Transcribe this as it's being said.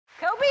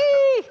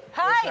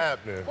right.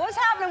 happening? What's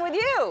happening with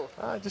you?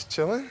 Just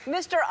chilling.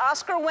 Mr.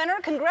 Oscar winner,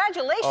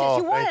 congratulations. Oh,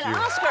 you won thank an you.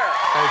 Oscar.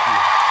 Thank you.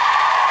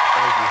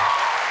 Thank you.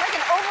 Like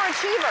an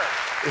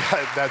overachiever.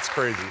 Yeah, that's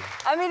crazy.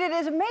 I mean, it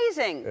is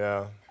amazing.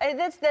 Yeah.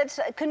 That's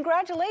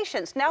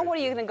congratulations. Now what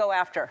are you going to go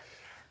after?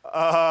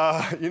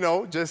 You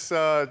know, just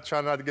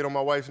trying not to get on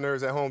my wife's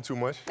nerves at home too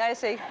much. I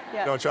see,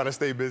 yeah. You know, trying to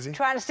stay busy.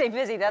 Trying to stay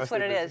busy, that's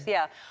what it is,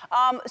 yeah.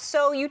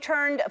 So you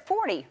turned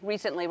 40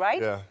 recently,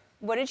 right? Yeah.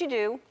 What did you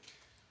do?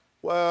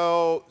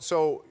 Well,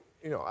 so,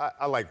 you know,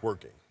 I like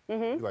working.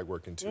 Mm-hmm. You like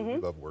working too, you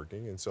love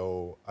working. And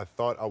so I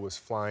thought I was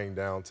flying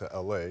down to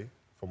LA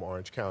from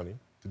Orange County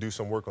to do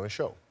some work on a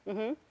show.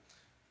 Mm-hmm.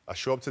 I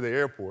show up to the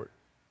airport,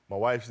 my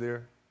wife's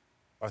there,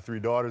 our 3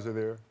 daughters are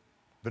there,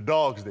 the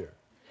dog's there.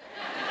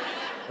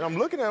 And I'm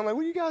looking at them like,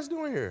 what are you guys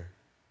doing here?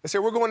 They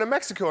said, we're going to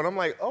Mexico. And I'm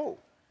like, oh,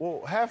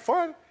 well, have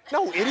fun.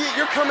 No, idiot,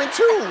 you're coming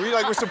too.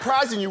 We're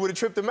surprising you with a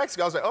trip to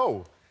Mexico. I was like,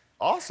 oh,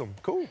 awesome,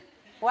 cool.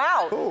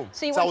 Wow. Cool.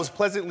 So I was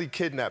pleasantly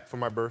kidnapped for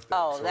my birthday.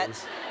 Oh, so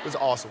that's... it was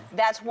awesome.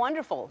 That's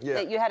wonderful. Yeah.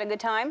 That you had a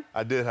good time?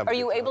 I did have a good time. Are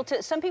you able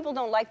to... Some people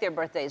don't like their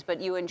birthdays,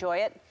 but you enjoy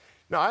it?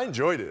 No, I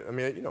enjoyed it. I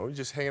mean, you know,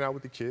 just hanging out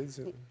with the kids.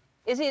 And...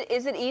 Is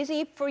it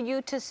easy for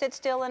you to sit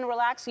still and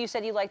relax? You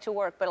said you like to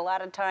work, but a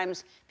lot of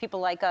times people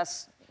like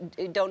us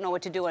don't know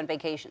what to do on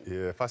vacation.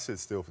 Yeah, if I sit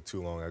still for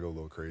too long, I go a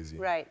little crazy.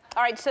 Right.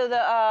 All right, so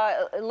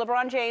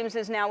LeBron James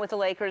is now with the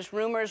Lakers.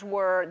 Rumors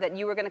were that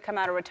you were going to come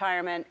out of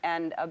retirement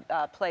and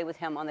play with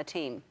him on the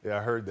team. Yeah,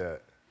 I heard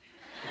that.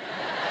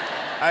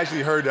 I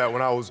actually heard that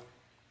when I was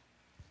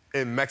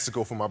in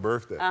Mexico for my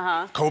birthday.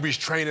 Kobe's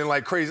training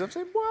like crazy. I'm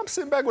saying, boy, I'm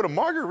sitting back with a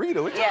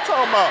margarita. What y'all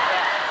talking about?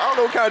 Yeah. I don't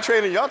know what kind of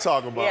training y'all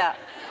talking about. Yeah,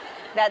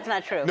 that's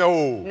not true.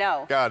 No.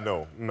 No. God,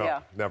 no. No,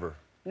 Yeah. never.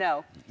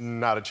 No.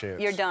 Not a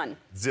chance. You're done.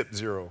 Zip,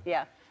 zero.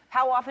 Yeah.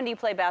 How often do you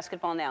play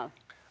basketball now?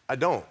 I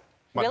don't.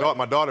 My, Really?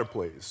 my daughter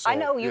plays. So, I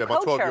know, you yeah,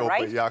 coach my 12-year-old her,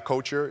 right? Yeah, I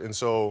coach her, and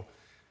so,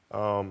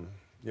 you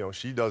know,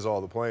 she does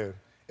all the playing.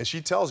 And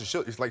she tells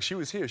you, it's like she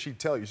was here, she'd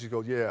tell you, she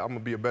goes, yeah, I'm gonna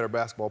be a better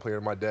basketball player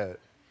than my dad.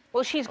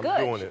 Well, she's good.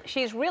 Doing it.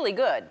 She's really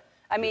good.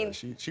 I mean,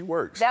 yeah, she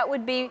works. that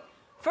would be,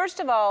 first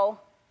of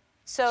all,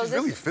 so She's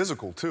really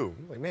physical, too.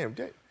 I'm like, man,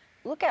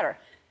 look at her.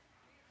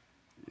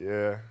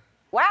 yeah.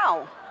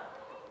 Wow.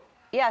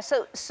 Yeah,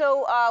 so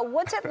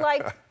what's it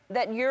like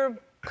that you're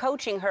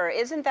coaching her?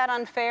 Isn't that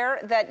unfair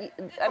that,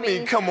 I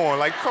mean, come on,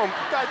 like,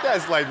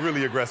 that's like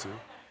really aggressive.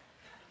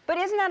 But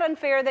isn't that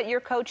unfair that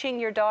you're coaching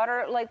your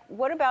daughter? Like,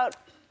 what about?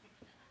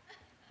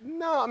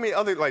 No, I mean,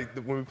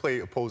 when we play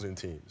opposing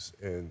teams.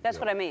 And That's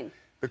what I mean.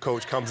 The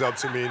coach comes up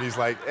to me and he's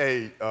like,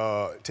 hey,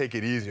 take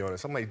it easy on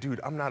us. I'm like, dude,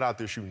 I'm not out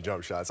there shooting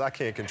jump shots. I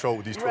can't control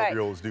what these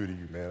 12-year-olds do to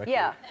you, man.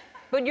 Yeah,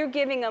 but you're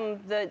giving them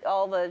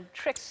all the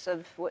tricks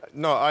of what...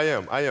 No, I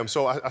am.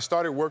 So I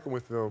started working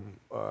with them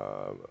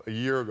a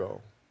year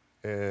ago,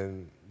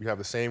 and we have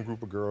the same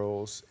group of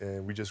girls,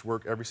 and we just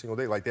work every single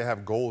day. Like, they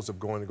have goals of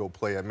going to go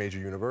play at major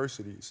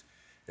universities,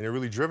 and they're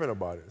really driven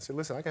about it. I said,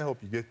 listen, I can help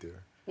you get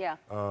there. Yeah.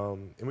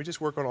 And we just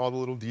work on all the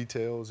little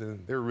details,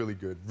 and they're really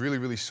good, really,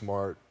 really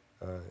smart,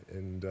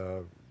 and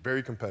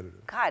very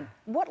competitive. God,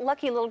 what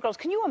lucky little girls.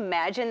 Can you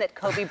imagine that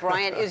Kobe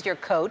Bryant is your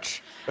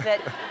coach?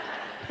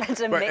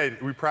 That's amazing. But hey,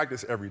 we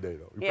practice every day,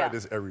 though. We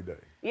practice every day,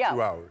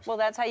 2 hours. Well,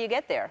 that's how you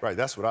get there. Right,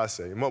 that's what I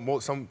say.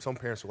 Some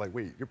parents are like,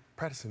 wait, you're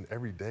practicing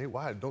every day?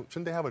 Why?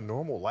 Shouldn't they have a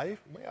normal life?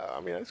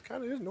 I mean, that's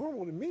kind of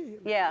normal to me.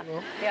 Yeah, you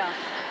know? yeah.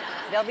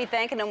 They'll be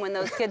thanking them when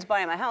those kids buy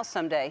them a house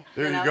someday.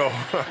 There you go.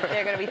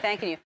 They're going to be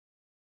thanking you.